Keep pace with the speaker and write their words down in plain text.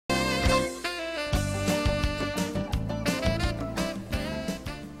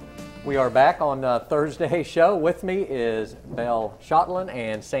We are back on Thursday's show. With me is Belle Chatelain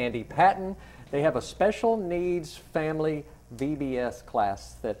and Sandy Patton. They have a special needs family VBS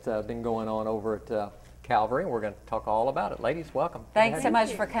class that's been going on over at Calvary. We're going to talk all about it. Ladies, welcome. Thanks so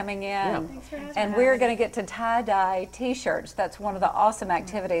much for coming in. Yeah. Thanks for having us. And we're going to get to tie-dye t-shirts. That's one of the awesome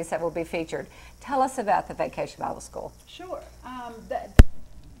activities that will be featured. Tell us about the Vacation Bible School. Sure.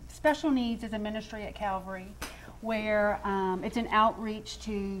 Special Needs is a ministry at Calvary where it's an outreach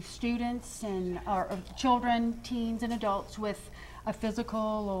to students and or children, teens, and adults with a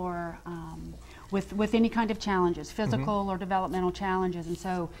physical or with any kind of challenges, physical or developmental challenges. And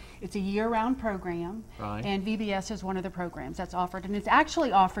so it's a year-round program, and VBS is one of the programs that's offered. And it's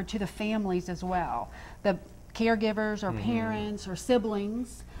actually offered to the families as well. The caregivers or parents or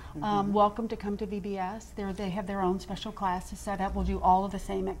siblings welcome to come to VBS. They have their own special classes set up. We'll do all of the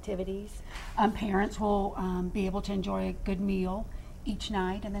same activities. Parents will be able to enjoy a good meal each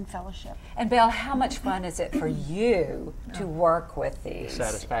night and then fellowship. And Belle, how much fun is it for you to work with these?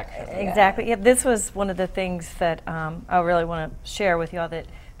 Satisfaction. Exactly. Yeah, this was one of the things that I really want to share with y'all, that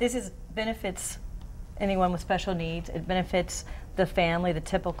this benefits anyone with special needs. It benefits the family, the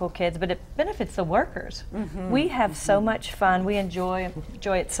typical kids, but it benefits the workers. We have so much fun. We enjoy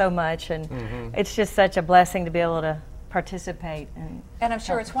it so much, and it's just such a blessing to be able to participate. And I'm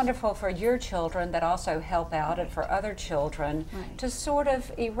sure it's wonderful for your children that also help out and for other children to sort of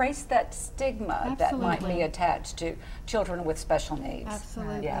erase that stigma that might be attached to children with special needs.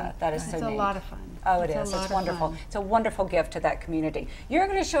 Absolutely. Yeah, that is so neat. It's a lot of fun. Oh, it is. It's wonderful. It's a wonderful gift to that community. You're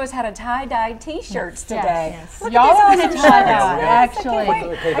going to show us how to tie-dye t-shirts today. Yes. Look Y'all at are these going to awesome tie-dye, shirts.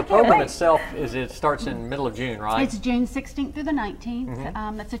 actually. Okay, the program itself it starts in middle of June, right? It's June 16th through the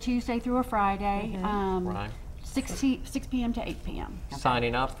 19th. That's a Tuesday through a Friday. Right. 6 p.m. to 8 p.m.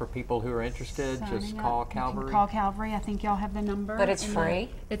 Signing up for people who are interested, just call Calvary. Call Calvary. I think y'all have the number. But it's free?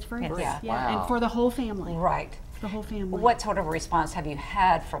 It's free. Yeah. Yeah, and for the whole family. Right. The whole family. What sort of response have you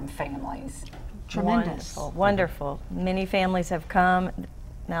had from families? Tremendous. Wonderful, wonderful. Many families have come,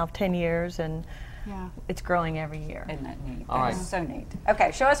 now 10 years, and it's growing every year. Isn't that neat? All right. That is so neat.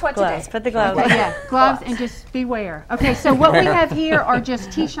 Okay, show us what Gloves, to do. put the gloves on. Yeah, gloves and just beware. Okay, so what we have here are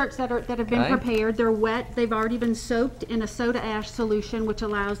just t-shirts that have been prepared. They're wet. They've already been soaked in a soda ash solution, which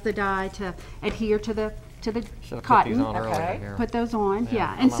allows the dye to adhere to the cotton. Put these on earlier here. Put those on,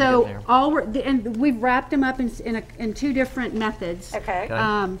 Yeah, And I'm so getting there. and we've wrapped them up in two different methods. Okay.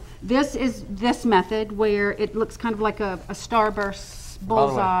 This is this method where it looks kind of like a starburst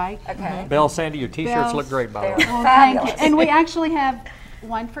bullseye. Okay. Belle, Sandy, your t-shirts Belle's- look great, by the way. Well, thank you. And we actually have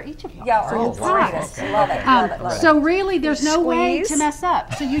one for each of you. Yeah, Oh, it's wow. greatest. Love it, love it, love it. So really, there's no way Squeeze. to mess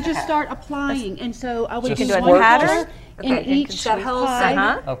up. So you just start applying, and so I would Just do do a one pattern? color in Okay, each that whole pie.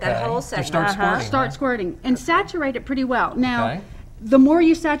 segment, Okay. that whole Just segment. start squirting. Start squirting and saturate it pretty well. Now, Okay. the more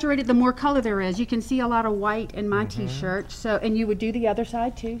you saturate it, the more color there is. You can see a lot of white in my t-shirt. So, and you would do the other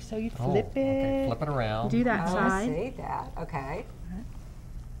side too. So you flip Okay, it, flip it around. do that Oh, I side, see that. Okay.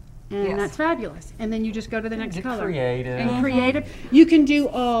 and Yes. that's fabulous. And then you just go to the next Get color. creative. And creative. You can do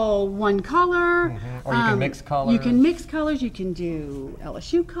all one color. Or you can mix colors. You can mix colors. You can do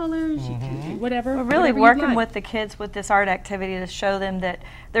LSU colors. You can do whatever. We're really whatever you'd working like. with the kids with this art activity to show them that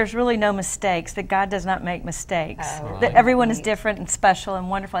there's really no mistakes, that God does not make mistakes, Oh, that everyone is different and special and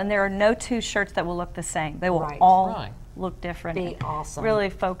wonderful, and there are no two shirts that will look the same. They will Right. all Right. look different. Be awesome. Really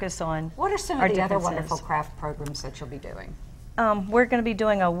focus on What are some our of the other differences. wonderful craft programs that you'll be doing? We're going to be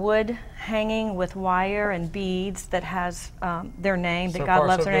doing a wood hanging with wire and beads that has their name, that So God far,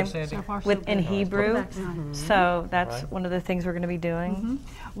 loves so their good, name, Sandy? So far, so in good. Hebrew. That's nice. So that's Right. one of the things we're going to be doing.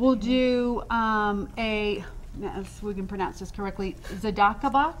 We'll do now, if we can pronounce this correctly,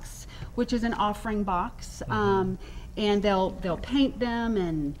 Tzedakah box, which is an offering box, and they'll paint them,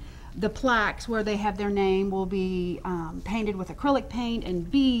 and the plaques where they have their name will be painted with acrylic paint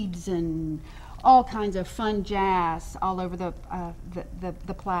and beads and all kinds of fun jazz all over the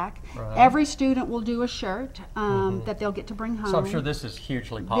plaque. Right. Every student will do a shirt that they'll get to bring home. So I'm sure this is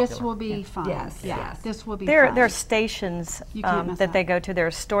hugely popular. This will be fun. Yes, yeah, yes. this will be There fun. are stations You can't mess that they up. go to. There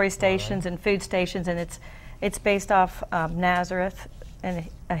are story stations and food stations, and it's based off Nazareth and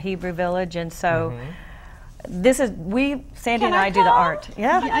a Hebrew village, and so this is Sandy and I do the art.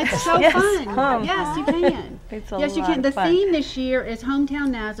 Yeah, It's so Yes, fun. come. Yes, you can. It's a Yes, you lot can. The of fun. theme this year is Hometown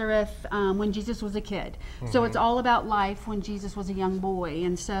Nazareth when Jesus was a kid. So it's all about life when Jesus was a young boy.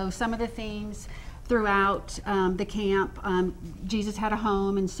 And so some of the themes throughout the camp, Jesus had a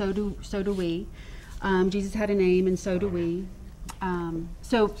home, and so do we. Jesus had a name, and so do we.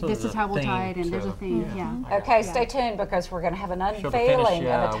 So this there's is a how we'll tie it theme, in. There's a so, theme, yeah. Okay, stay tuned because we're going to have an She'll be unveiling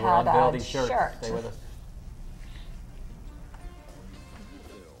finished, of a we'll unveil tie-dyed these shirts. shirt. Stay with us.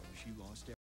 She almost